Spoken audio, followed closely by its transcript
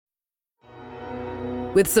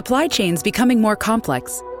With supply chains becoming more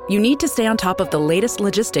complex, you need to stay on top of the latest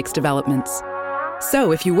logistics developments.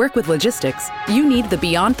 So if you work with logistics, you need the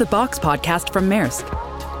Beyond the Box podcast from Maersk.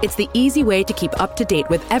 It's the easy way to keep up to date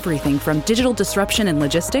with everything from digital disruption in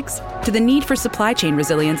logistics to the need for supply chain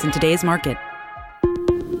resilience in today's market.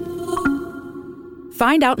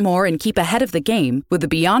 Find out more and keep ahead of the game with the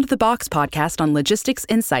Beyond the Box podcast on logistics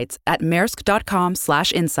insights at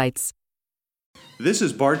maersk.com/insights. This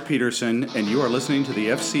is Bart Peterson, and you are listening to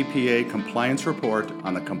the FCPA Compliance Report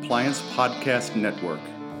on the Compliance Podcast Network.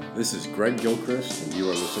 This is Greg Gilchrist, and you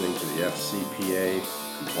are listening to the FCPA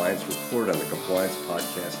Compliance Report on the Compliance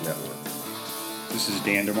Podcast Network. This is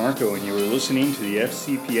Dan DeMarco, and you are listening to the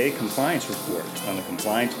FCPA Compliance Report on the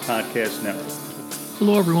Compliance Podcast Network.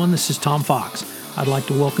 Hello, everyone. This is Tom Fox. I'd like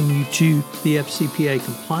to welcome you to the FCPA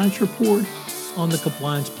Compliance Report on the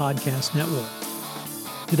Compliance Podcast Network.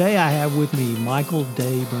 Today I have with me Michael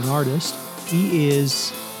DeBernardis. He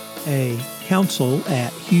is a counsel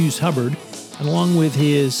at Hughes Hubbard, and along with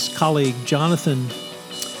his colleague Jonathan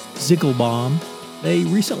Ziegelbaum, they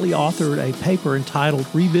recently authored a paper entitled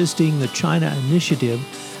Revisiting the China Initiative.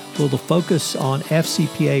 Will the focus on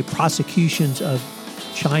FCPA prosecutions of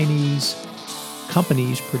Chinese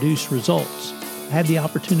companies produce results? I had the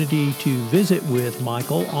opportunity to visit with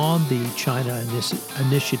Michael on the China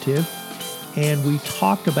Initiative, and we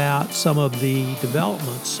talked about some of the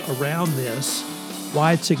developments around this,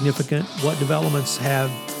 why it's significant, what developments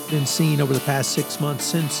have been seen over the past 6 months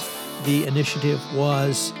since the initiative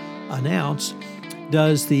was announced.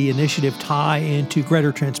 Does the initiative tie into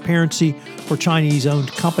greater transparency for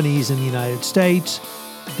Chinese-owned companies in the United States?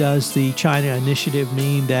 Does the China Initiative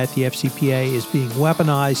mean that the FCPA is being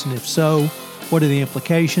weaponized, and if so, what are the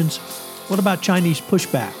implications? What about Chinese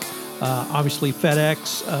pushback? Obviously,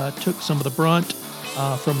 FedEx took some of the brunt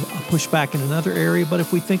from a pushback in another area, but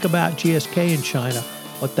if we think about GSK in China,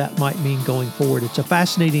 what that might mean going forward. It's a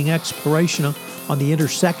fascinating exploration on the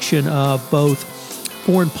intersection of both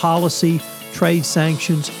foreign policy, trade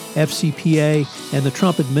sanctions, FCPA, and the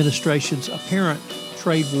Trump administration's apparent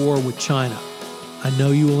trade war with China. I know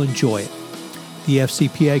you will enjoy it. The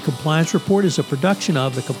FCPA Compliance Report is a production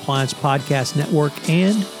of the Compliance Podcast Network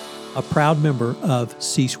and a proud member of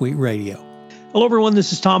C-Suite Radio. Hello, everyone.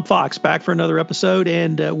 This is Tom Fox back for another episode,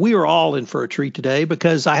 and we are all in for a treat today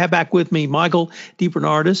because I have back with me Michael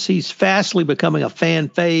DeBernardis. He's fastly becoming a fan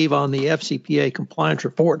fave on the FCPA Compliance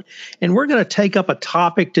Report, and we're going to take up a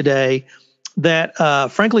topic today that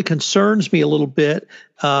frankly concerns me a little bit,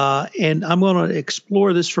 and I'm going to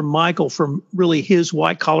explore this from Michael from really his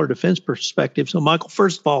white-collar defense perspective. So, Michael,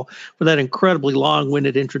 first of all, for that incredibly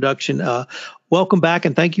long-winded introduction, welcome back,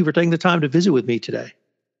 and thank you for taking the time to visit with me today.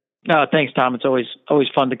 Thanks, Tom. It's always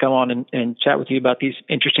fun to come on and chat with you about these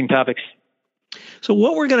interesting topics. So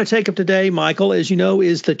what we're going to take up today, Michael, as you know,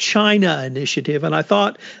 is the China Initiative. And I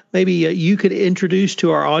thought maybe you could introduce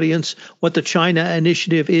to our audience what the China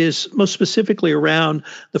Initiative is, most specifically around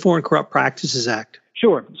the Foreign Corrupt Practices Act.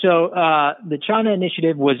 Sure. So the China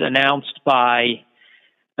Initiative was announced by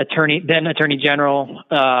then Attorney General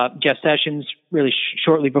Jeff Sessions really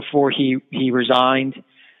shortly before he resigned.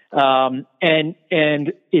 And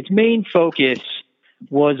its main focus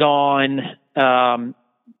was on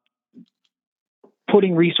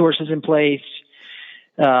putting resources in place,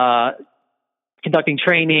 conducting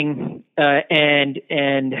training,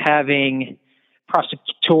 and having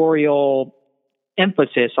prosecutorial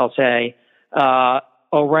emphasis, I'll say,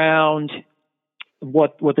 around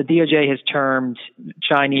what the DOJ has termed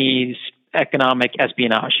Chinese economic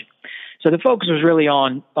espionage. So the focus was really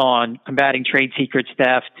on combating trade secrets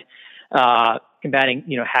theft, combating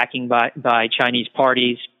hacking by Chinese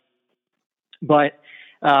parties, but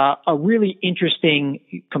a really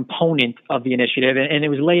interesting component of the initiative, and it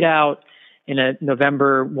was laid out in a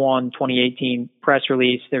November 1, 2018 press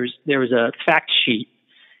release. There was a fact sheet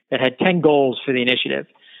that had 10 goals for the initiative,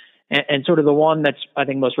 and sort of the one that's I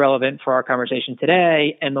think most relevant for our conversation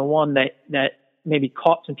today, and the one that maybe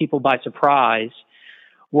caught some people by surprise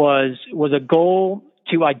was a goal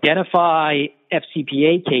to identify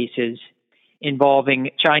FCPA cases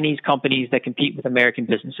involving Chinese companies that compete with American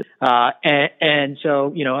businesses. And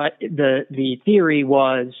so, the theory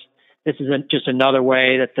was this is just another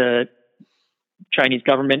way that the Chinese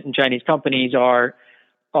government and Chinese companies are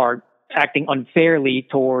acting unfairly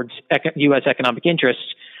towards U.S. economic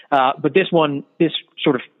interests. But this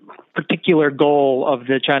sort of particular goal of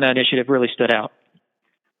the China Initiative really stood out.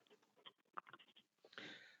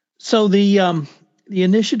 So the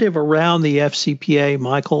initiative around the FCPA,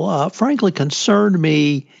 Michael, frankly concerned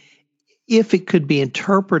me if it could be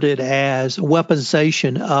interpreted as a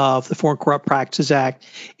weaponization of the Foreign Corrupt Practices Act,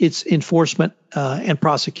 its enforcement and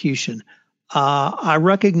prosecution. I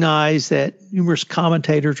recognize that numerous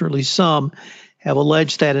commentators, or at least some, have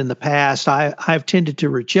alleged that in the past. I've tended to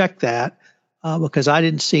reject that because I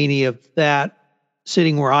didn't see any of that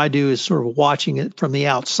sitting where I do, is sort of watching it from the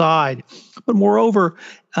outside. But moreover,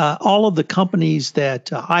 all of the companies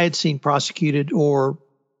that I had seen prosecuted or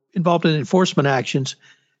involved in enforcement actions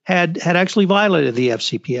had actually violated the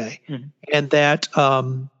FCPA, and that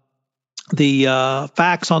the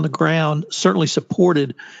facts on the ground certainly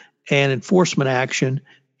supported an enforcement action,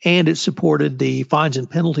 and it supported the fines and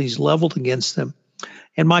penalties leveled against them.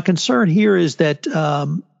 And my concern here is that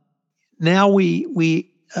now we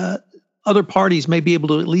other parties may be able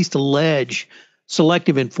to at least allege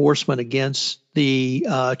selective enforcement against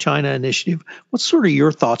the China initiative. What's sort of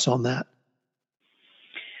your thoughts on that?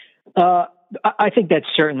 I think that's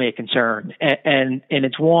certainly a concern, and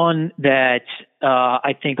it's one that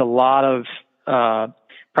I think a lot of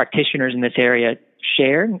practitioners in this area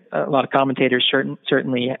share. A lot of commentators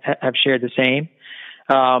certainly have shared the same.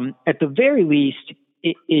 At the very least,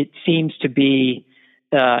 it seems to be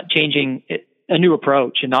changing a new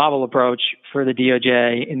approach, a novel approach for the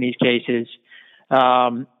DOJ in these cases.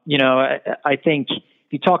 I think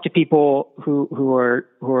if you talk to people who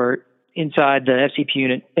are inside the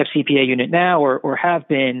FCPA unit now or have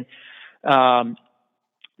been,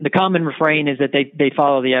 the common refrain is that they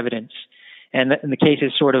follow the evidence, and the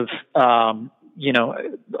cases sort of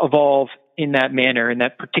evolve in that manner, and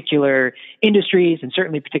that particular industries and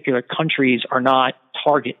certainly particular countries are not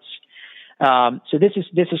targets. So this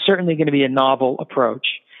is certainly going to be a novel approach.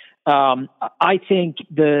 I think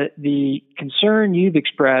the concern you've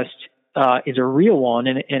expressed is a real one,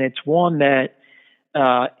 and it's one that,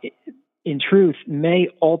 in truth, may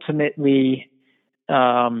ultimately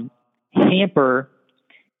hamper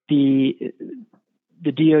the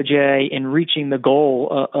DOJ in reaching the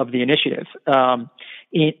goal of the initiative.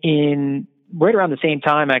 In right around the same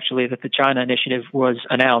time, actually, that the China initiative was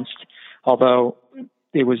announced, although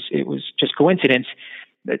it was just coincidence,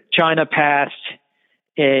 that China passed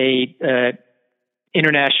a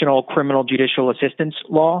international criminal judicial assistance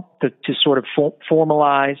law to sort of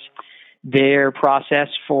formalize their process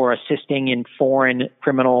for assisting in foreign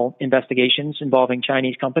criminal investigations involving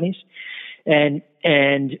Chinese companies. And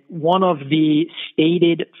one of the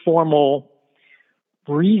stated formal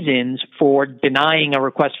reasons for denying a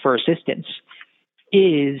request for assistance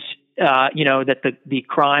is, that the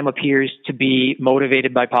crime appears to be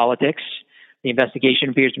motivated by politics, the investigation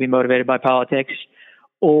appears to be motivated by politics,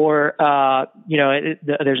 or,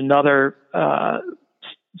 there's another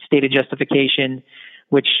stated justification,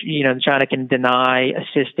 which, China can deny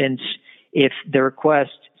assistance if the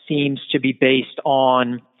request seems to be based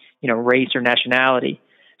on, race or nationality.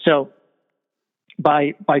 So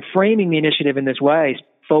by framing the initiative in this way,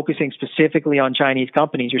 focusing specifically on Chinese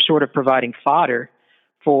companies, you're sort of providing fodder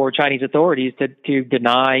for Chinese authorities to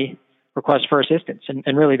deny requests for assistance.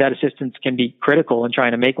 And really that assistance can be critical in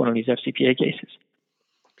trying to make one of these FCPA cases.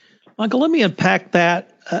 Michael, let me unpack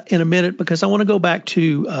that in a minute, because I want to go back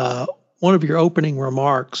to one of your opening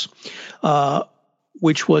remarks,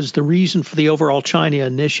 which was the reason for the overall China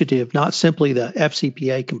initiative, not simply the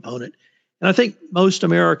FCPA component. And I think most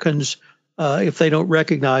Americans, if they don't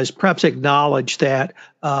recognize, perhaps acknowledge that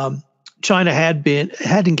China had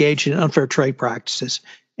engaged in unfair trade practices,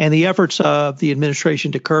 and the efforts of the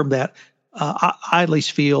administration to curb that, I at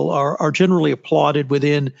least feel, are generally applauded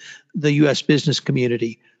within the U.S. business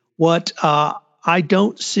community. What I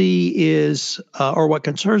don't see is, or what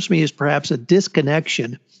concerns me is perhaps a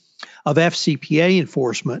disconnection of FCPA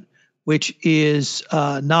enforcement, which is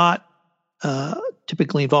not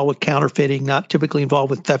typically involved with counterfeiting, not typically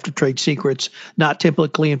involved with theft of trade secrets, not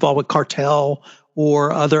typically involved with cartel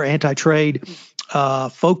or other anti-trade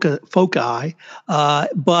foci,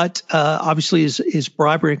 but obviously is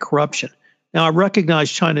bribery and corruption. Now, I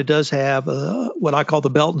recognize China does have what I call the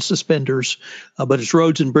belt and suspenders, but it's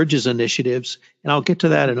roads and bridges initiatives, and I'll get to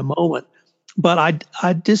that in a moment. But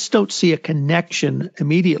I just don't see a connection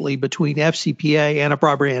immediately between FCPA,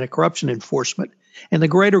 anti-bribery, anti-corruption enforcement, and the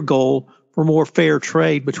greater goal for more fair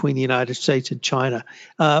trade between the United States and China.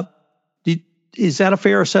 Is that a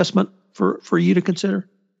fair assessment for you to consider?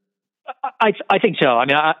 I think so. I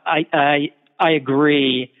mean, I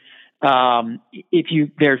agree. There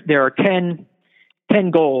are 10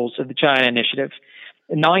 goals of the China initiative.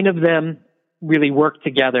 9 of them really work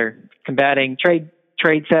together: combating trade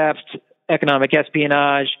theft, economic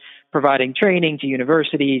espionage, providing training to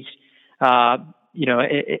universities.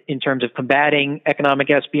 In terms of combating economic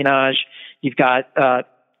espionage, you've got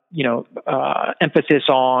emphasis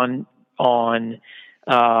on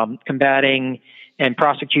combating and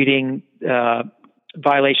prosecuting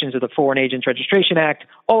violations of the Foreign Agents Registration Act.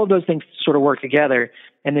 All of those things sort of work together,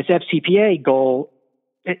 and this FCPA goal,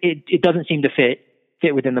 it doesn't seem to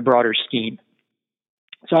fit within the broader scheme.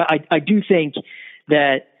 So I do think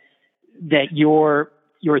that your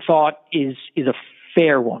thought is a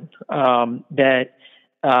fair one. That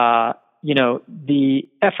the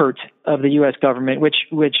effort of the U.S. government,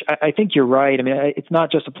 which I think you're right. I mean, it's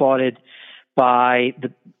not just applauded by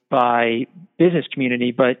business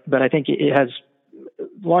community, but I think it has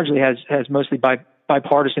mostly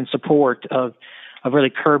bipartisan support of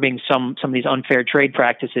really curbing some of these unfair trade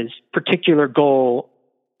practices. Particular goal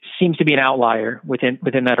seems to be an outlier within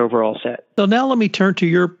that overall set. So now let me turn to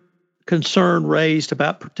your concern raised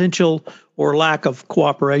about potential or lack of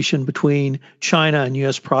cooperation between China and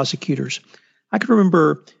U.S. prosecutors. I can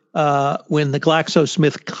remember when the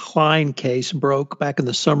GlaxoSmithKline case broke back in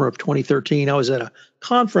the summer of 2013. I was at a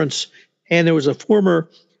conference, and there was a former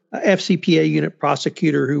FCPA unit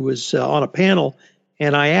prosecutor who was on a panel,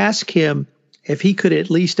 and I asked him if he could at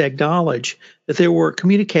least acknowledge that there were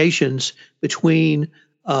communications between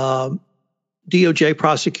DOJ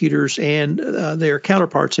prosecutors and their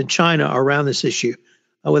counterparts in China around this issue,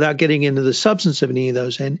 without getting into the substance of any of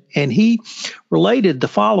those. And he related the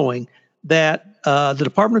following, that the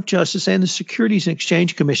Department of Justice and the Securities and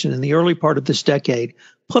Exchange Commission in the early part of this decade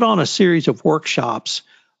put on a series of workshops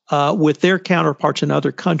with their counterparts in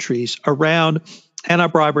other countries around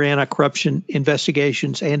anti-bribery, anti-corruption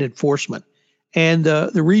investigations and enforcement. And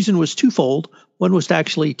the reason was twofold. One was to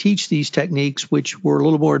actually teach these techniques, which were a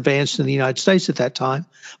little more advanced in the United States at that time,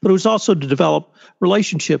 but it was also to develop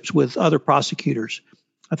relationships with other prosecutors.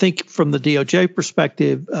 I think from the DOJ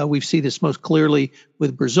perspective, we see this most clearly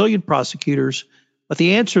with Brazilian prosecutors. But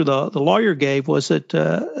the answer the lawyer gave was that,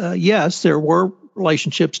 yes, there were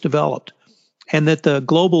relationships developed, and that the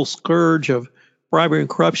global scourge of bribery and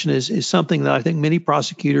corruption is something that I think many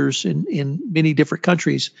prosecutors in many different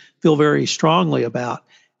countries feel very strongly about.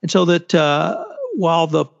 And so that while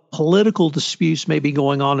the political disputes may be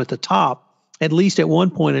going on at the top, at least at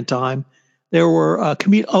one point in time, there were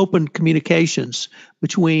open communications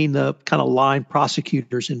between the kind of line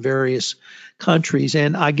prosecutors in various countries.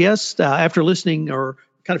 And I guess after listening or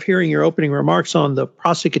kind of hearing your opening remarks on the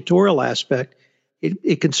prosecutorial aspect,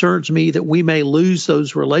 it concerns me that we may lose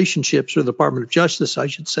those relationships, or the Department of Justice, I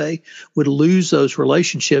should say, would lose those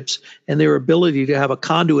relationships and their ability to have a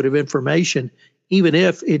conduit of information, even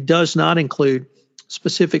if it does not include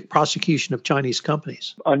specific prosecution of Chinese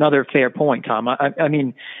companies. Another fair point, Tom. I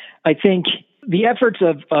mean, I think the efforts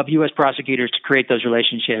of U.S. prosecutors to create those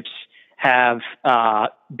relationships have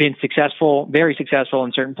been successful, very successful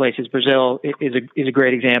in certain places. Brazil is a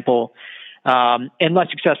great example, and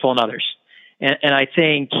less successful in others. And I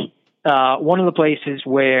think one of the places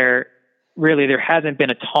where really there hasn't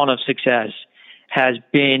been a ton of success has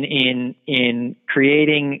been in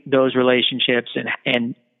creating those relationships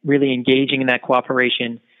and really engaging in that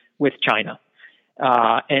cooperation with China.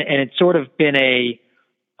 And it's sort of been a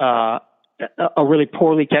really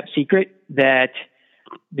poorly kept secret that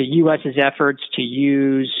the U.S.'s efforts to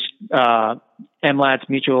use MLAT's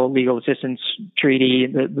Mutual Legal Assistance Treaty,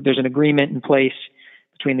 there's an agreement in place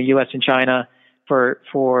between the U.S. and China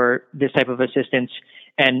for this type of assistance,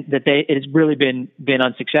 and that it has really been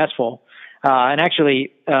unsuccessful. And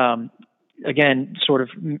actually, again, sort of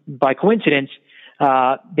by coincidence,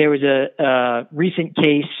 there was a recent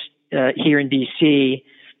case here in D.C.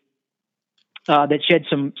 That shed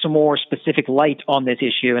some more specific light on this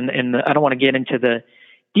issue, and I don't want to get into the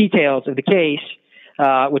details of the case,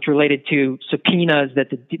 which related to subpoenas that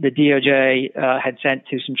the DOJ had sent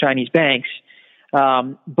to some Chinese banks.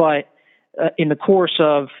 But in the course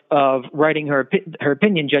of writing her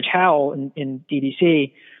opinion, Judge Howell in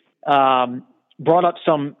DDC brought up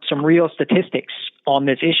some real statistics on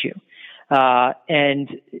this issue, and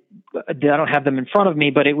I don't have them in front of me,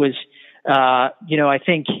 but it was, I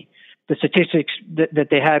think the statistics that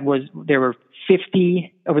they had was there were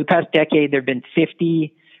 50 over the past decade. There have been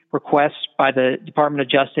 50 requests by the Department of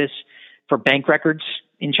Justice for bank records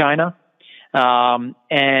in China,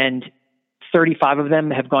 and 35 of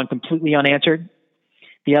them have gone completely unanswered.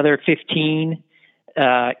 The other 15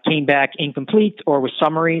 came back incomplete or with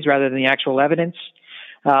summaries rather than the actual evidence.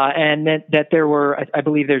 And that there were, I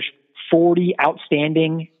believe there's 40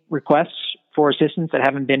 outstanding requests for assistance that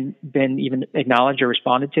haven't been even acknowledged or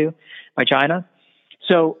responded to by China.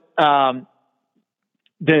 So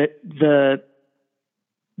the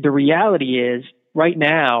reality is right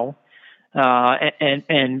now,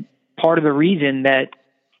 and part of the reason that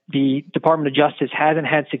the Department of Justice hasn't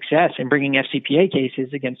had success in bringing FCPA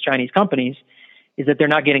cases against Chinese companies is that they're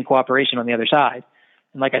not getting cooperation on the other side.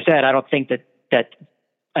 And like I said, I don't think that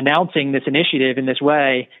announcing this initiative in this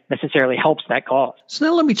way necessarily helps that cause. So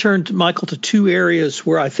now let me turn, Michael, to two areas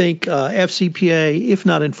where I think FCPA, if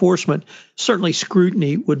not enforcement, certainly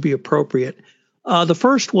scrutiny would be appropriate. The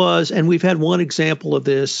first was, and we've had one example of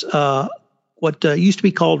this, what used to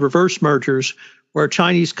be called reverse mergers, where a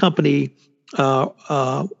Chinese company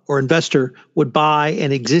or investor would buy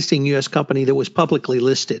an existing U.S. company that was publicly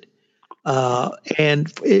listed.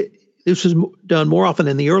 This was done more often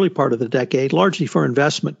in the early part of the decade, largely for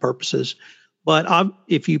investment purposes. But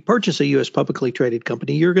if you purchase a U.S. publicly traded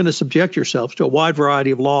company, you're going to subject yourself to a wide variety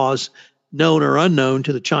of laws, known or unknown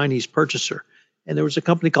to the Chinese purchaser. And there was a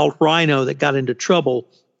company called Rhino that got into trouble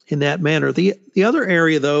in that manner. The other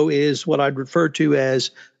area, though, is what I'd refer to as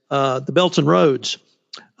the Belt and Roads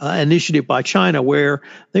initiative by China, where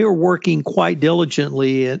they were working quite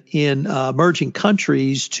diligently in emerging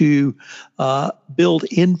countries to build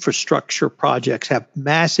infrastructure projects, have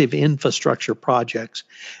massive infrastructure projects.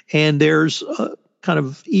 And there's kind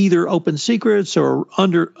of either open secrets or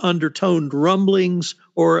undertoned rumblings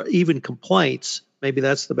or even complaints, maybe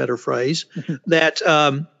that's the better phrase, that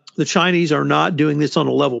the Chinese are not doing this on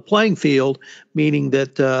a level playing field, meaning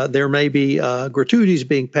that there may be gratuities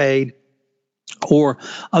being paid or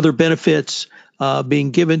other benefits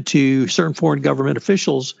being given to certain foreign government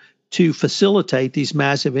officials to facilitate these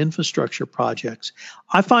massive infrastructure projects.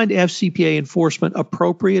 I find FCPA enforcement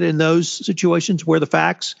appropriate in those situations where the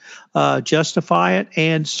facts justify it.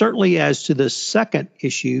 And certainly as to the second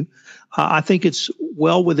issue, I think it's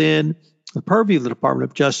well within the purview of the Department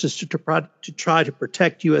of Justice to try to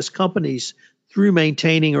protect U.S. companies through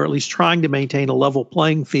maintaining, or at least trying to maintain, a level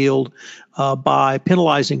playing field by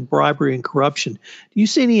penalizing bribery and corruption. Do you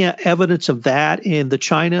see any evidence of that in the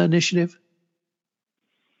China initiative?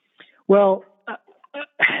 Well,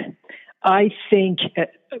 I think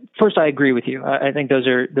first I agree with you. I think those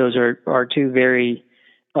are two very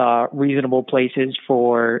reasonable places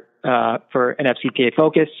for an FCPA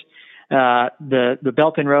focus. The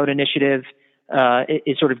Belt and Road Initiative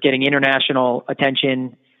is sort of getting international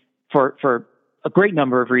attention for a great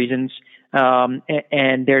number of reasons.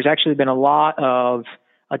 And there's actually been a lot of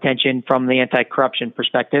attention from the anti-corruption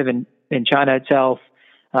perspective. And China itself,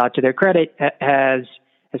 to their credit, has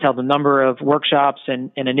held a number of workshops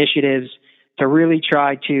and initiatives to really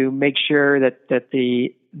try to make sure that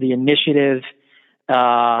the initiative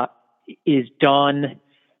is done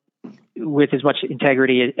with as much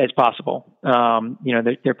integrity as possible.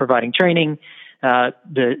 They're providing training.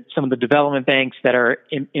 Some of the development banks that are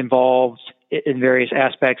involved in various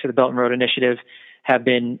aspects of the Belt and Road Initiative have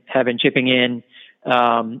been chipping in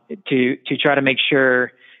to try to make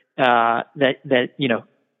sure that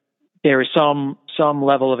there is some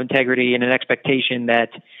level of integrity and an expectation that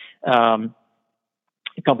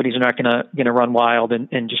companies are not going to run wild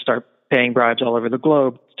and just start paying bribes all over the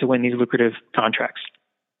globe to win these lucrative contracts.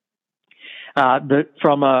 So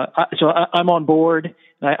I'm on board.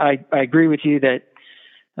 I agree with you that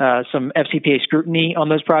some FCPA scrutiny on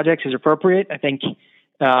those projects is appropriate. I think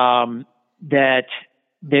that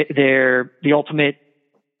the ultimate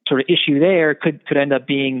sort of issue there could end up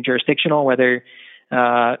being jurisdictional, whether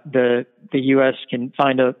the U.S. can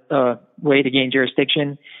find a way to gain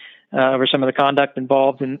jurisdiction over some of the conduct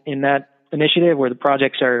involved in that initiative, where the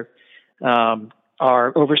projects are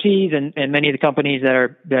overseas, and many of the companies that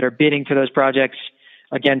are bidding for those projects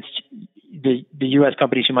against the U.S.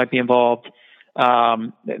 companies who might be involved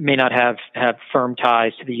may not have firm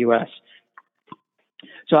ties to the U.S.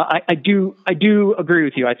 So I do agree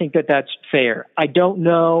with you. I think that that's fair. I don't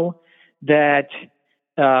know that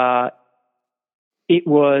it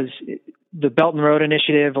was the Belt and Road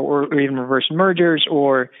Initiative or even reverse mergers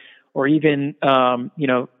or even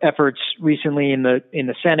efforts recently in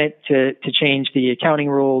the Senate to change the accounting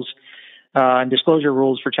rules and disclosure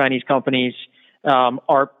rules for Chinese companies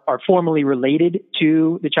are formally related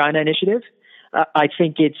to the China initiative. I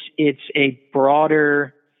think it's a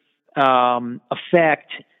broader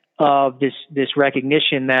effect of this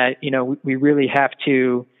recognition that we really have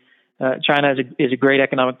to. China is a great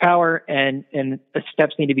economic power, and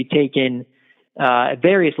steps need to be taken at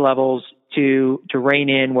various levels to rein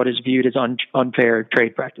in what is viewed as unfair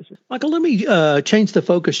trade practices. Michael, let me change the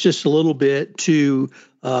focus just a little bit to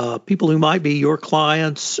people who might be your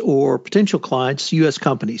clients or potential clients, U.S.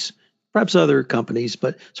 companies, perhaps other companies,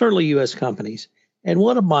 but certainly U.S. companies. And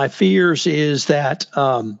one of my fears is that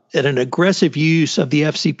an aggressive use of the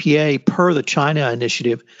FCPA per the China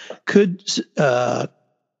initiative could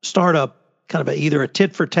start a kind of either a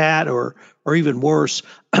tit for tat or even worse,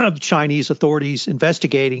 of Chinese authorities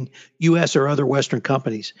investigating U.S. or other Western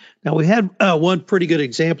companies. Now, we had one pretty good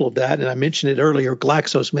example of that, and I mentioned it earlier,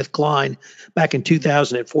 GlaxoSmithKline back in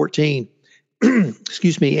 2014.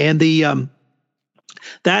 Excuse me. And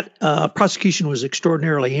that prosecution was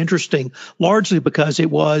extraordinarily interesting, largely because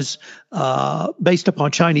it was based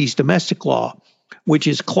upon Chinese domestic law, which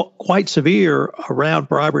is quite severe around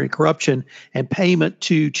bribery and corruption and payment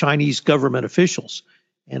to Chinese government officials.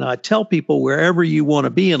 And I tell people, wherever you want to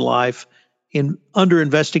be in life, under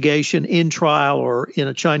investigation, in trial, or in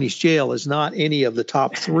a Chinese jail is not any of the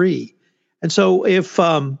top three. And so if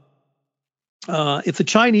the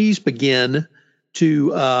Chinese begin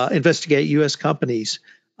to investigate U.S. companies,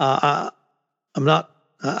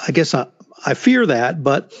 I fear that,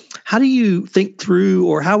 but how do you think through,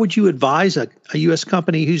 or how would you advise a U.S.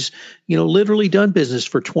 company who's, literally done business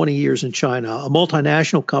for 20 years in China, a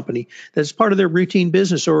multinational company that's part of their routine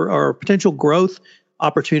business or potential growth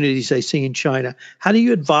opportunities they see in China? How do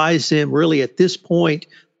you advise them really at this point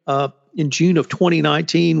in June of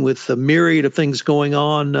 2019 with the myriad of things going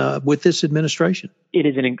on with this administration?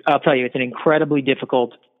 I'll tell you, it's an incredibly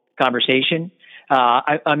difficult conversation.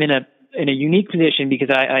 I'm in a unique position because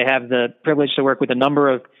I have the privilege to work with a number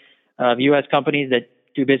of U.S. companies that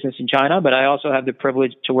do business in China, but I also have the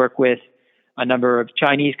privilege to work with a number of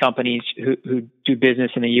Chinese companies who do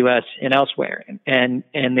business in the U.S. and elsewhere. And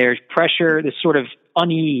there's pressure, this sort of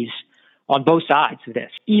unease on both sides of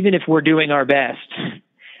this. Even if we're doing our best,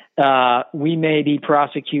 we may be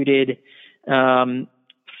prosecuted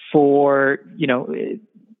for,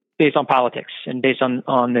 based on politics and based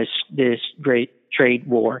on this great trade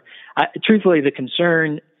war. Truthfully, the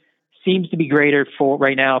concern seems to be greater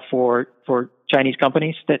right now for Chinese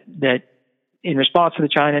companies that in response to the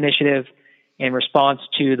China initiative, in response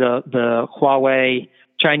to the Huawei,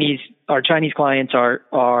 our Chinese clients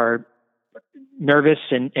are nervous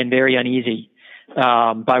and very uneasy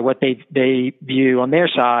by what they view on their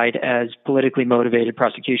side as politically motivated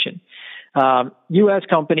prosecution. U.S.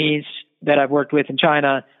 companies that I've worked with in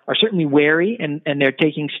China are certainly wary, and they're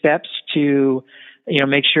taking steps to,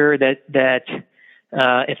 make sure that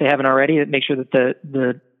if they haven't already, that make sure that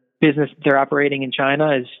the business they're operating in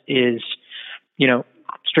China is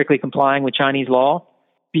strictly complying with Chinese law,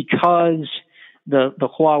 because the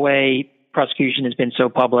Huawei prosecution has been so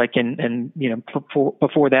public, and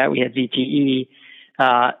before that we had ZTE.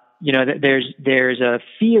 There's a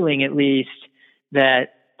feeling, at least,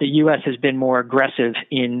 that the U.S. has been more aggressive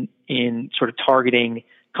in sort of targeting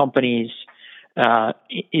companies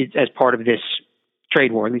as part of this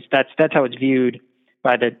trade war. At least that's how it's viewed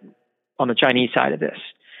on the Chinese side of this.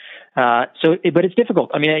 But it's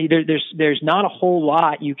difficult. I mean, there's not a whole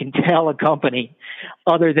lot you can tell a company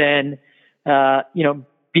other than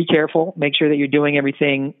be careful, make sure that you're doing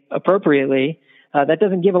everything appropriately. That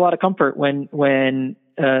doesn't give a lot of comfort when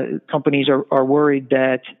companies are worried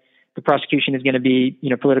that the prosecution is going to be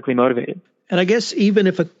politically motivated. And I guess even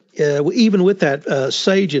with that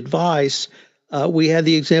sage advice, we had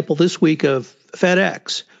the example this week of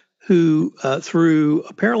FedEx, who through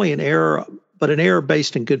apparently an error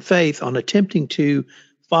based in good faith on attempting to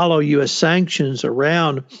follow U.S. sanctions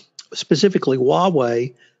around specifically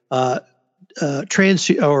Huawei,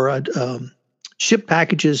 ship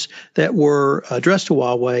packages that were addressed to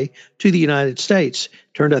Huawei to the United States.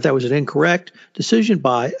 Turned out that was an incorrect decision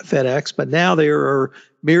by FedEx, but now there are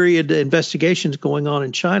myriad investigations going on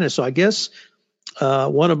in China. So I guess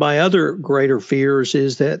one of my other greater fears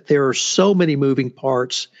is that there are so many moving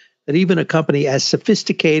parts that even a company as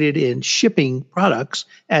sophisticated in shipping products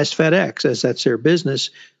as FedEx, as that's their business,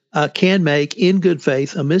 can make in good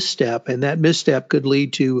faith a misstep, and that misstep could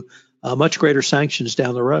lead to much greater sanctions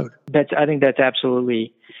down the road. I think that's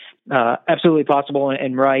absolutely possible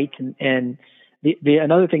and right. And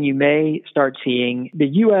another thing you may start seeing, the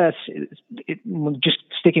U.S., just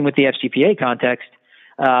sticking with the FCPA context,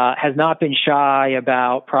 has not been shy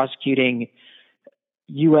about prosecuting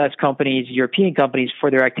U.S. companies, European companies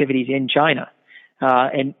for their activities in China,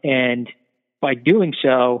 and by doing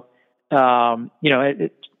so,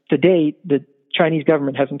 to date, the Chinese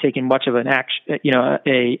government hasn't taken much of an action,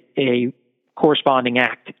 a corresponding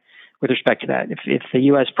act with respect to that. If the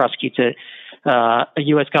U.S. prosecutes a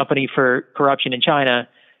U.S. company for corruption in China,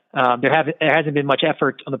 there hasn't been much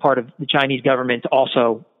effort on the part of the Chinese government to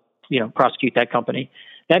also, prosecute that company.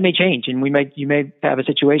 That may change, and you may have a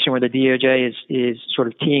situation where the DOJ is sort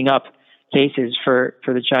of teeing up cases for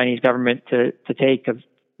the Chinese government to take of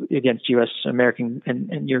against U.S., American,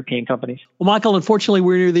 and European companies. Well, Michael, unfortunately,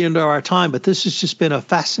 we're near the end of our time, but this has just been a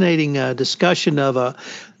fascinating discussion of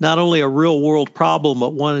not only a real world problem,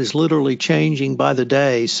 but one is literally changing by the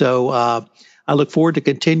day. So I look forward to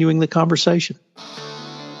continuing the conversation.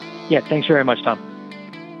 Yeah, thanks very much, Tom.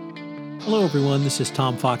 Hello, everyone. This is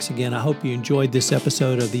Tom Fox again. I hope you enjoyed this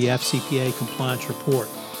episode of the FCPA Compliance Report.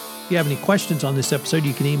 If you have any questions on this episode,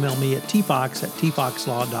 you can email me at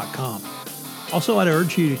tfox@tfoxlaw.com. Also, I'd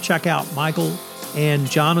urge you to check out Michael and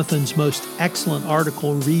Jonathan's most excellent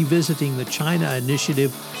article, Revisiting the China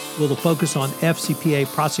Initiative, with a focus on FCPA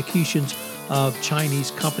prosecutions of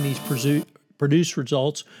Chinese companies' produce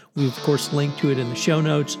results. We've, of course, linked to it in the show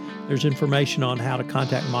notes. There's information on how to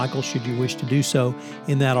contact Michael should you wish to do so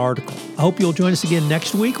in that article. I hope you'll join us again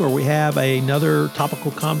next week where we have another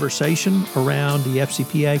topical conversation around the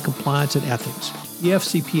FCPA compliance and ethics. The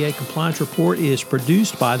FCPA Compliance Report is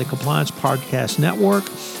produced by the Compliance Podcast Network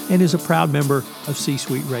and is a proud member of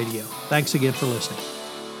C-Suite Radio. Thanks again for listening.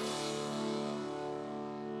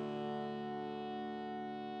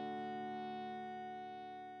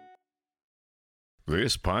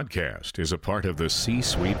 This podcast is a part of the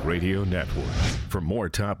C-Suite Radio Network. For more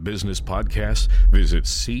top business podcasts, visit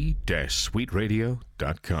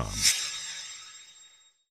c-suiteradio.com.